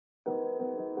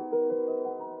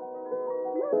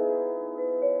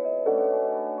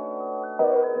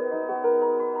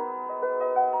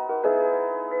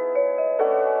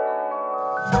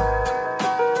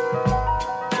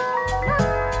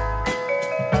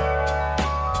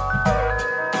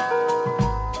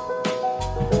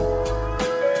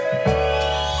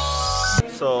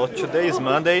So today is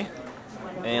Monday,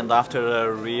 and after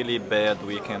a really bad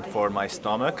weekend for my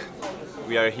stomach,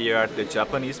 we are here at the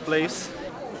Japanese place.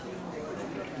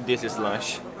 This is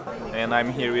lunch, and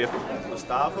I'm here with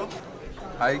Gustavo.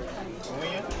 Hi.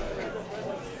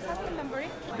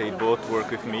 They both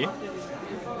work with me,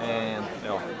 and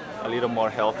a little more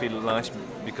healthy lunch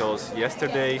because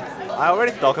yesterday, I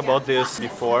already talked about this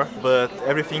before, but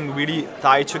everything really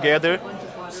tied together.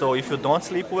 So if you don't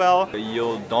sleep well,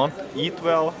 you don't eat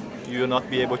well, you will not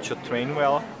be able to train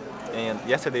well, and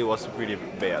yesterday was really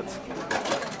bad.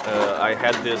 I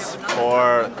had this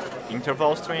 4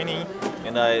 intervals training,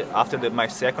 and after my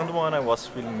second one I was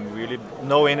feeling really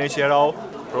no energy at all,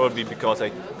 probably because I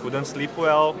couldn't sleep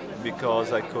well,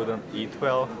 because I couldn't eat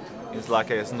well. It's like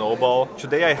a snowball.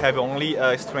 Today I have only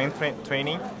a strength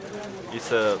training.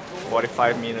 It's a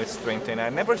 45-minute strength training. I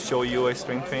never show you a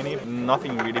strength training,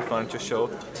 nothing really fun to show.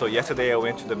 So yesterday I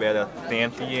went to the bed at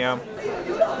 10 p.m.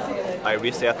 I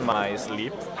reset my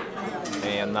sleep,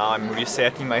 and now I'm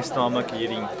resetting my stomach,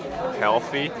 eating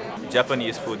healthy.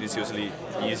 Japanese food is usually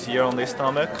easier on the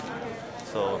stomach.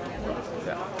 So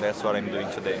yeah, that's what I'm doing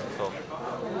today. So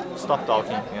stop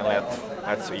talking and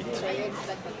let's eat.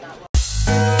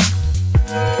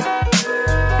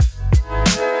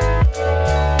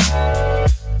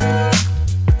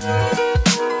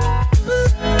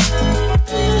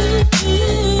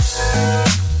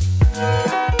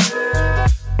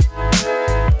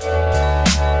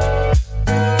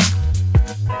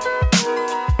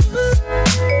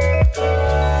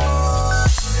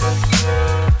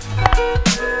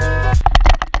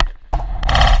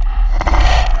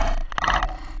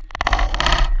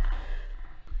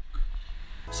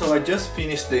 So I just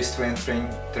finished the strength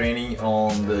training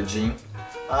on the gym.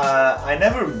 I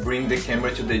never bring the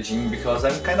camera to the gym because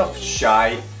I'm kind of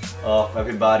shy of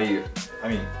everybody,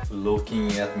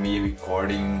 looking at me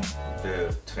recording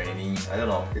the training. I don't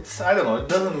know, it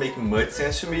doesn't make much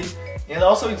sense to me, and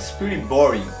also it's pretty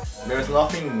boring. There's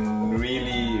nothing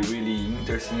really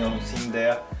interesting on seeing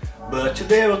there. But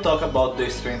today I will talk about the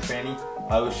strength training.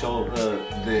 I will show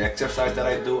the exercise that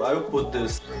I do. I will put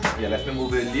this, let me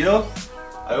move it a little.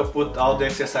 I will put all the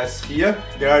exercises here.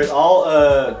 They are all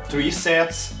 3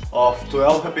 sets of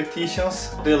 12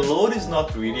 repetitions. The load is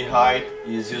not really high.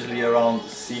 It's usually around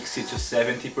 60 to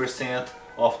 70%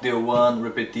 of the 1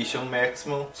 repetition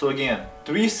maximum. So again,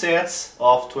 3 sets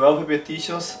of 12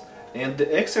 repetitions, and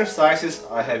the exercises,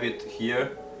 I have it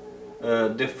here.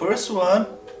 The first one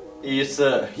is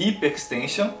a hip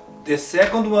extension. The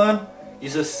second one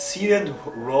is a seated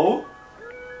row,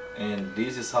 and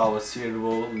this is how a seated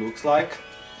row looks like.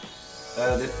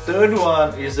 The third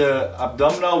one is a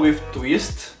abdominal with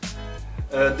twist.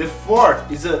 The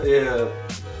fourth is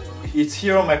it's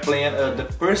here on my plan, the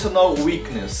personal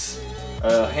weakness,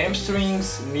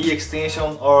 hamstrings, knee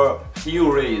extension or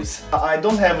heel raise. I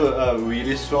don't have a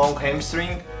really strong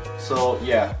hamstring, so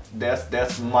yeah,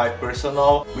 that's my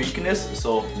personal weakness.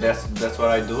 So that's what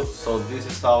I do. So this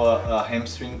is how a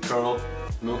hamstring curl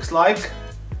looks like.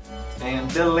 And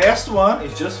the last one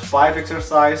is just 5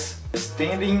 exercises.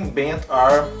 Standing bent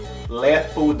arm,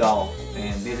 lat pull down,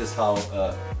 and this is how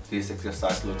this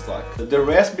exercise looks like. The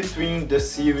rest between the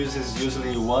series is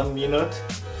usually 1 minute,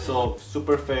 so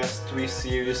super fast, 3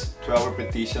 series, 12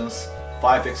 repetitions,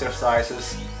 5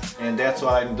 exercises, and that's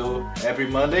what I do every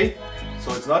Monday.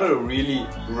 So it's not a really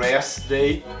rest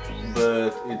day,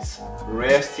 but it's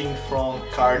resting from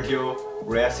cardio,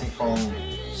 resting from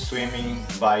swimming,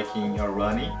 biking or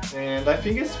running. And I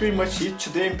think it's pretty much it.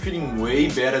 Today I'm feeling way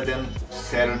better than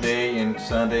Saturday and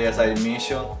Sunday. As I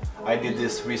mentioned, I did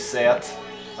this reset.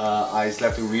 I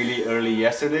slept really early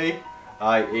yesterday.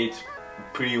 I ate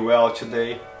pretty well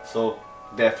today, so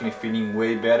definitely feeling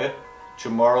way better.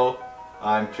 Tomorrow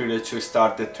I'm pretty to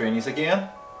start the trainings again,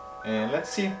 and let's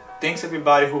see. Thanks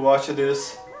everybody who watched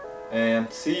this,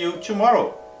 and see you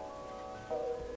tomorrow.